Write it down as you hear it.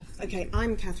Okay,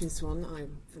 I'm Catherine Swann.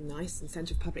 I'm from NICE and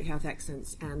Centre of Public Health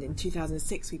Excellence, and in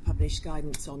 2006 we published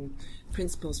guidance on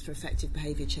principles for effective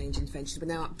behaviour change interventions.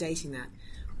 We're now updating that.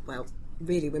 Well,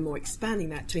 really we're more expanding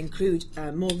that to include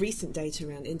more recent data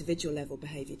around individual level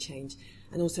behaviour change,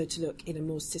 and also to look in a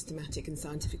more systematic and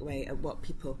scientific way at what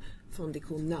people fondly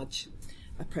call nudge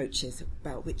approaches,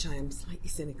 about which I am slightly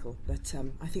cynical, but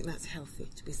I think that's healthy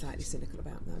to be slightly cynical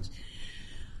about nudge.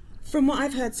 From what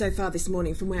I've heard so far this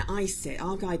morning, from where I sit,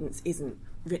 our guidance isn't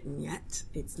written yet,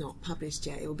 it's not published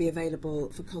yet. It will be available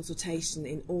for consultation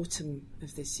in autumn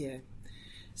of this year.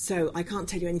 So I can't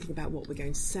tell you anything about what we're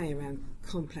going to say around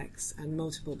complex and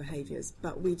multiple behaviours,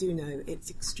 but we do know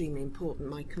it's extremely important.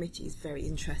 My committee is very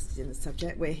interested in the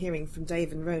subject. We're hearing from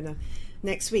Dave and Rona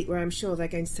next week, where I'm sure they're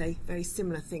going to say very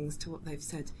similar things to what they've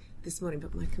said this morning,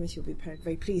 but my committee will be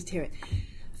very pleased to hear it.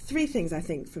 Three things, I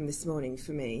think, from this morning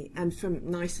for me, and from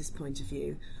NICE's point of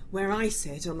view, where I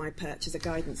sit on my perch as a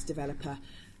guidance developer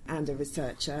and a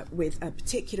researcher with a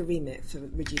particular remit for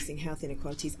reducing health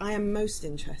inequalities. I am most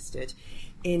interested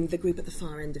in the group at the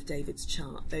far end of David's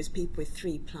chart, those people with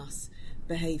 3+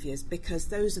 behaviours, because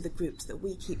those are the groups that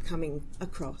we keep coming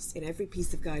across in every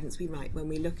piece of guidance we write when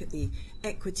we look at the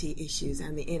equity issues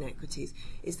and the inequities.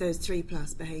 It's those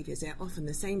 3+ behaviours. They're often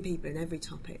the same people in every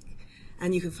topic,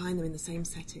 and you can find them in the same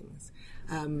settings.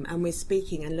 And we're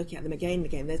speaking and looking at them again and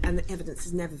again, and the evidence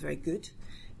is never very good,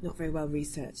 not very well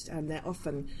researched, and they're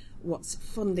often what's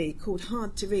fondly called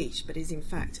hard to reach, but is in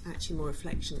fact actually more a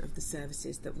reflection of the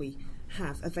services that we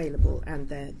have available and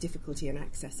their difficulty in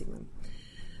accessing them.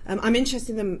 I'm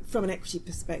interested in them from an equity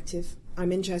perspective.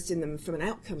 I'm interested in them from an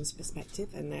outcomes perspective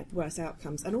and their worse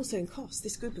outcomes, and also in costs.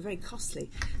 This group are very costly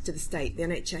to the state. The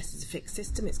NHS is a fixed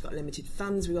system. It's got limited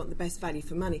funds. We want the best value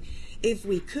for money. If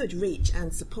we could reach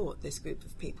and support this group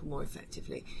of people more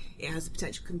effectively, it has the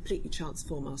potential to completely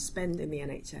transform our spend in the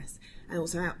NHS and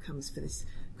also outcomes for this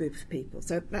group of people.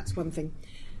 So that's one thing.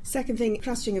 Second thing,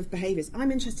 clustering of behaviours.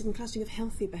 I'm interested in clustering of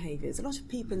healthy behaviours. A lot of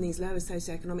people in these lower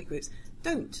socioeconomic groups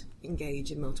don't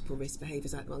engage in multiple risk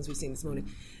behaviours like the ones we've seen this morning.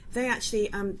 They actually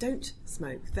don't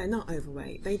smoke. They're not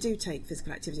overweight. They do take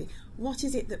physical activity. What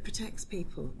is it that protects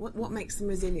people? What makes them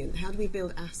resilient? How do we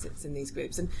build assets in these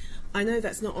groups? And I know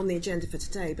that's not on the agenda for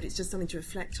today, but it's just something to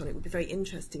reflect on. It would be very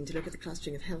interesting to look at the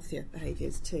clustering of healthier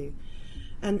behaviours too.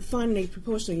 And finally,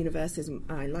 proportional universalism.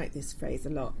 I like this phrase a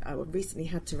lot. I recently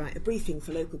had to write a briefing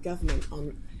for local government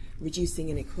on reducing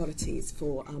inequalities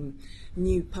for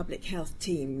new public health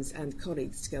teams and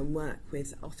colleagues to go and work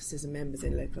with officers and members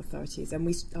in local authorities. And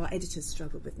our editors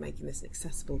struggled with making this an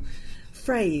accessible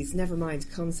phrase, never mind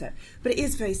concept. But it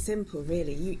is very simple,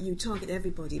 really. You target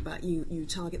everybody, but you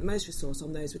target the most resource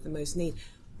on those with the most need.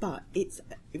 But it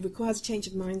requires a change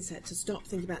of mindset to stop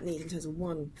thinking about need in terms of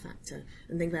one factor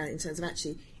and think about it in terms of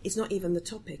actually it's not even the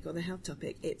topic or the health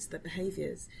topic, it's the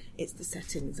behaviours, it's the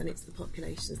settings and it's the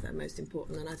populations that are most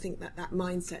important. And I think that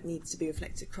mindset needs to be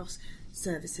reflected across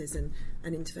services and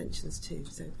interventions too.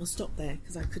 So I'll stop there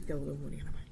because I could go all morning.